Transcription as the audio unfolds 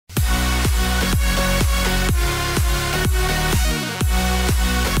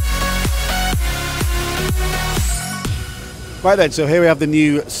Right then, so here we have the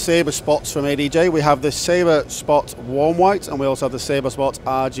new Saber spots from ADJ. We have the Saber Spot Warm White and we also have the Saber Spot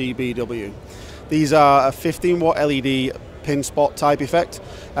RGBW. These are a 15 watt LED pin spot type effect.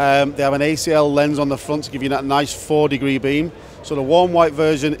 They have an ACL lens on the front to give you that nice 4-degree beam. So the warm white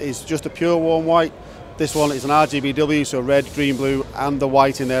version is just a pure warm white. This one is an RGBW, so red, green, blue and the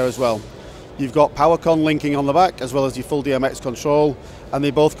white in there as well. You've got PowerCon linking on the back as well as your full DMX control, and they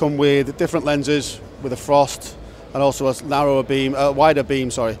both come with different lenses with a frost and also a narrower beam, wider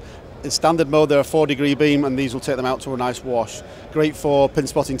beam, sorry. In standard mode they're a 4-degree beam and these will take them out to a nice wash. Great for pin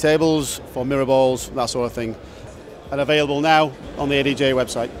spotting tables, for mirror balls, that sort of thing. And available now on the ADJ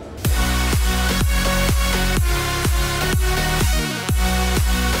website.